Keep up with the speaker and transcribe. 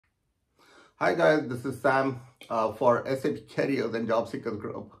Hi guys, this is Sam for SAP Careers and Jobseekers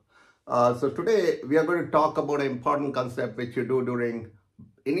group. So today we are going to talk about an important concept which you do during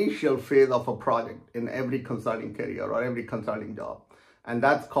initial phase of a project in every consulting career or every consulting job. And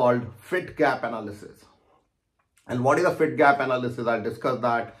that's called fit gap analysis. And what is a fit gap analysis? I'll discuss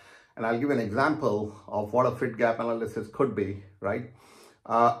that and I'll give an example of what a fit gap analysis could be, right?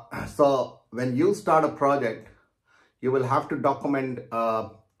 So when you start a project, you will have to document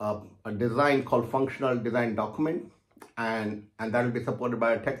a design called functional design document, and that will be supported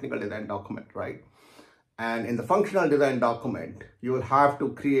by a technical design document, right? And in the functional design document, you will have to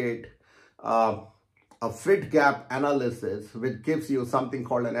create a fit gap analysis, which gives you something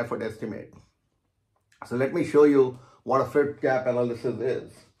called an effort estimate. So let me show you what a fit gap analysis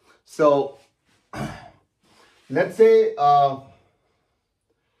is. So let's say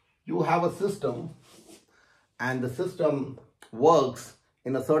you have a system and the system works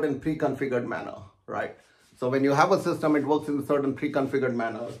in a certain pre-configured manner, right? So when you have a system, it works in a certain pre-configured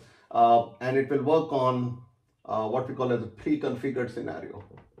manner, and it will work on what we call as a pre-configured scenario.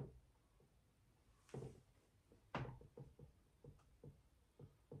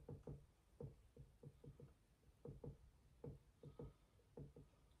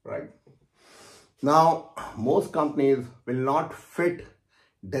 Right? Now, most companies will not fit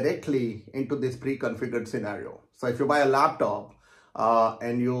directly into this pre-configured scenario. So if you buy a laptop,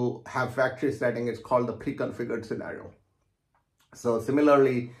 and you have factory setting, it's called the pre-configured scenario. So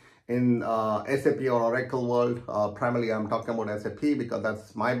similarly in SAP or Oracle world, primarily I'm talking about SAP because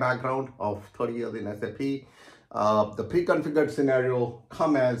that's my background of 30 years in SAP. The pre-configured scenario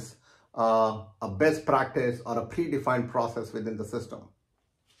come as a best practice or a predefined process within the system.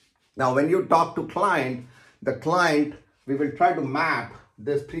 Now when you talk to the client, we will try to map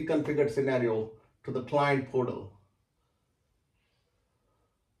this pre-configured scenario to the client portal.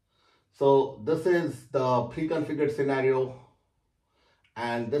 So this is the pre-configured scenario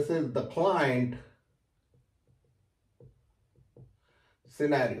and this is the client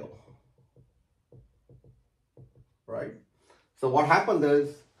scenario, right? So what happens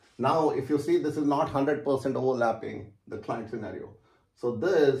is, now if you see, this is not 100% overlapping the client scenario. So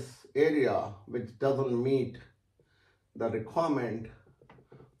this area which doesn't meet the requirement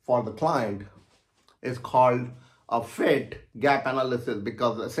for the client is called a fit gap analysis,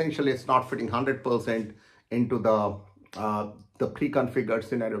 because essentially it's not fitting 100% into the pre-configured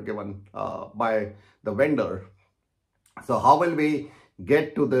scenario given by the vendor. So how will we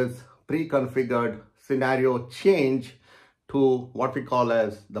get to this pre-configured scenario change to what we call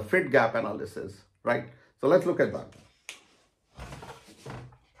as the fit gap analysis, right? So let's look at that.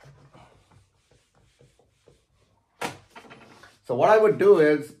 So what I would do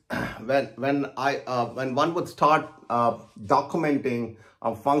is, when one would start documenting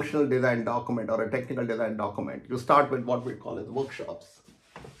a functional design document or a technical design document, you start with what we call as workshops.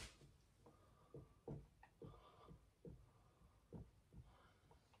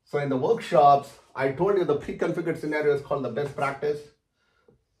 So in the workshops, I told you the pre-configured scenario is called the best practice.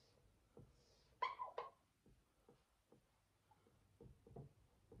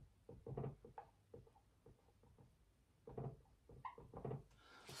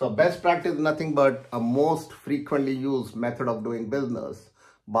 So best practice is nothing but a most frequently used method of doing business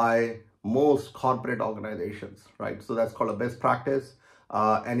by most corporate organizations, right? So that's called a best practice,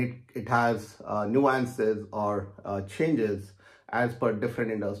 and it has nuances or changes as per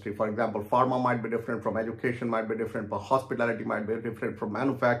different industry. For example, pharma might be different from education, might be different from hospitality, might be different from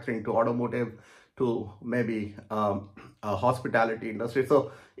manufacturing to automotive to maybe a hospitality industry.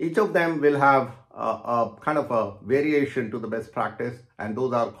 So each of them will have a kind of a variation to the best practice, and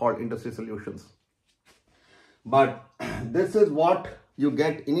those are called industry solutions. But this is what you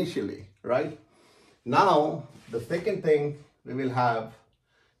get initially, right? Now, the second thing we will have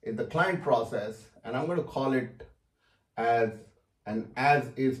is the client process, and I'm going to call it as an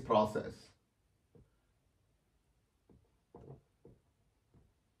as-is process.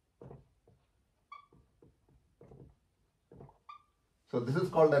 So this is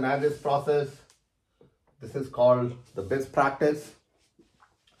called an as-is process. This is called the best practice.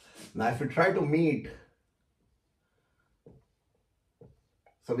 Now, if you try to meet,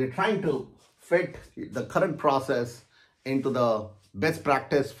 so we're trying to fit the current process into the best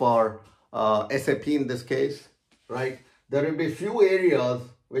practice for SAP in this case, right? There will be few areas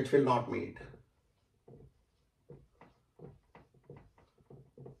which will not meet.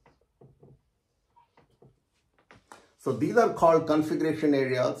 So these are called configuration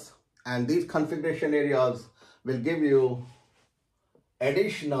areas, and these configuration areas will give you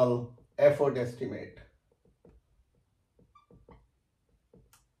additional effort estimate.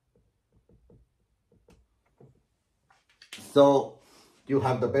 So you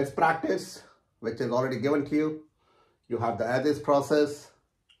have the best practice, which is already given to you. You have the as is process,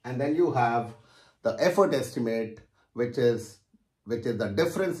 and then you have the effort estimate, which is the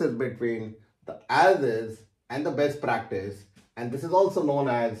differences between the as is and the best practice. And this is also known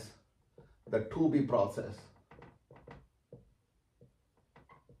as the to be process.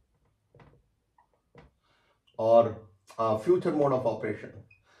 Or future mode of operation.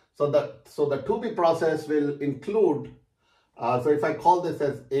 So the to be process will include, so if I call this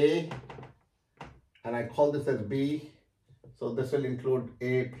as A and I call this as B, so this will include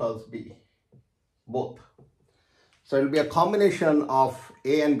A plus B, both. So it will be a combination of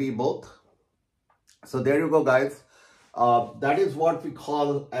A and B both. So there you go, guys. That is what we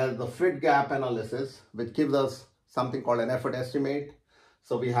call as the fit gap analysis, which gives us something called an effort estimate.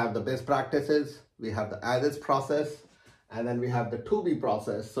 So we have the best practices, we have the as is process, and then we have the to be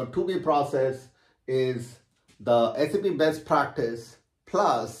process. So to be process is the SAP best practice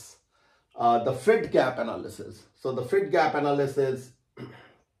plus the fit gap analysis. So the fit gap analysis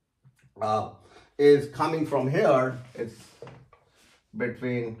is coming from here. It's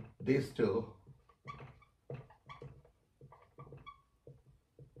between these two.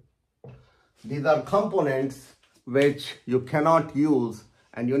 These are components which you cannot use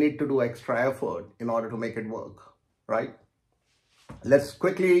and you need to do extra effort in order to make it work, right? Let's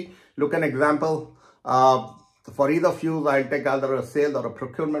quickly look at an example. For either of you, I'll take either a sales or a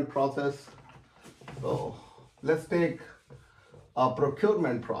procurement process. So let's take a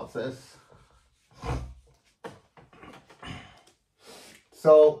procurement process.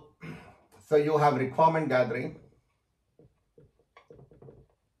 So you have requirement gathering.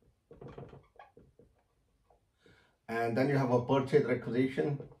 And then you have a purchase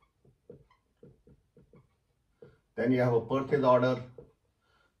requisition. Then you have a purchase order.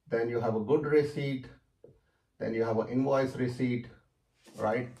 Then you have a good receipt. Then you have an invoice receipt,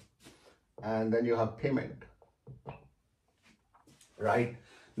 right? And then you have payment, right?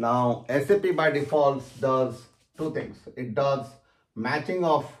 Now, SAP by default does two things. It does matching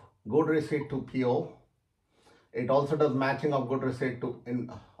of good receipt to PO. It also does matching of good receipt to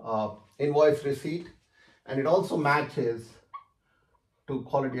invoice receipt. And it also matches to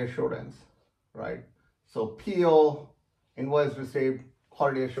quality assurance, right? So PO, invoice receipt,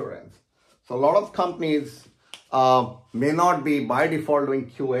 quality assurance. So a lot of companies may not be by default doing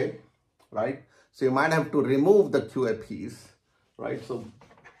QA, right? So you might have to remove the QA piece, right? So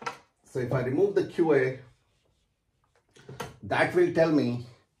if I remove the QA, that will tell me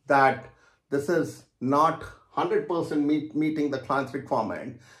that this is not 100% meeting the client's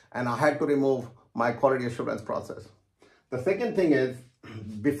requirement, and I had to remove my quality assurance process. The second thing is,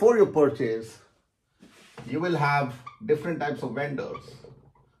 before you purchase, you will have different types of vendors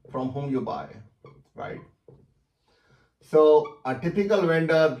from whom you buy, right? So a typical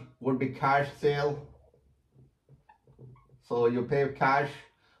vendor would be cash sale. So you pay cash,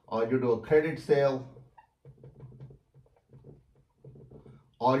 or you do a credit sale,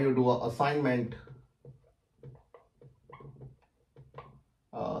 or you do an assignment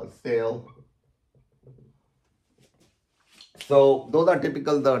sale. So those are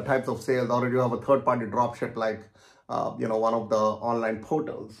typical the types of sales, or you have a third-party dropship like one of the online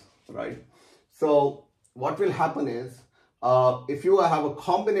portals, right? So what will happen is, if you have a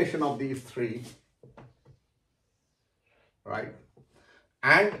combination of these three, right,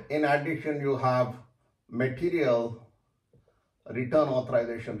 and in addition you have material return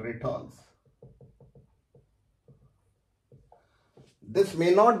authorization returns, this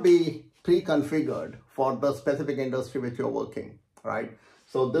may not be pre-configured for the specific industry which you're working, right?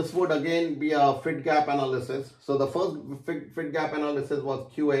 So this would again be a fit gap analysis. So the first fit gap analysis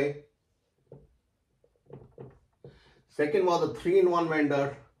was QA. Second was a 3-in-1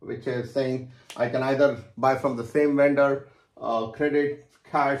 vendor, which is saying I can either buy from the same vendor, credit,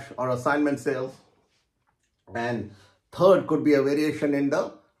 cash, or assignment sales. And third could be a variation in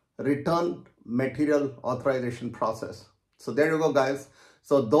the return material authorization process. So there you go, guys.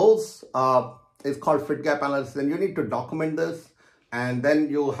 So those is called fit gap analysis, and you need to document this, and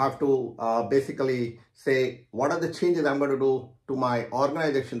then you have to basically say, what are the changes I'm going to do to my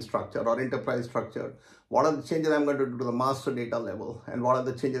organization structure or enterprise structure? What are the changes I'm going to do to the master data level? And what are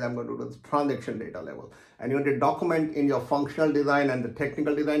the changes I'm going to do to the transaction data level? And you need to document in your functional design and the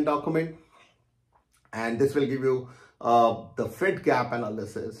technical design document. And this will give you the fit gap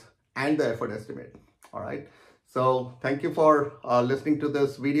analysis and the effort estimate. All right. So thank you for listening to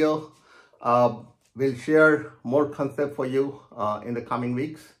this video. We'll share more concepts for you in the coming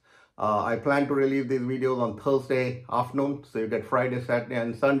weeks. I plan to release these videos on Thursday afternoon, so you get Friday, Saturday,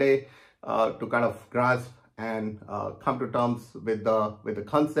 and Sunday to kind of grasp and come to terms with the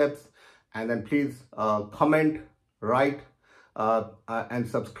concepts. And then please comment, write, and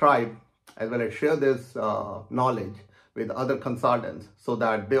subscribe, as well as share this knowledge with other consultants so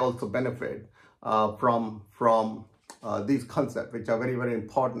that they also benefit from these concepts, which are very, very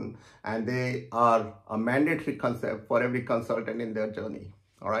important, and they are a mandatory concept for every consultant in their journey.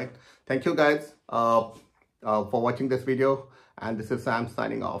 All right. Thank you guys for watching this video, and this is Sam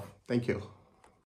signing off. Thank you.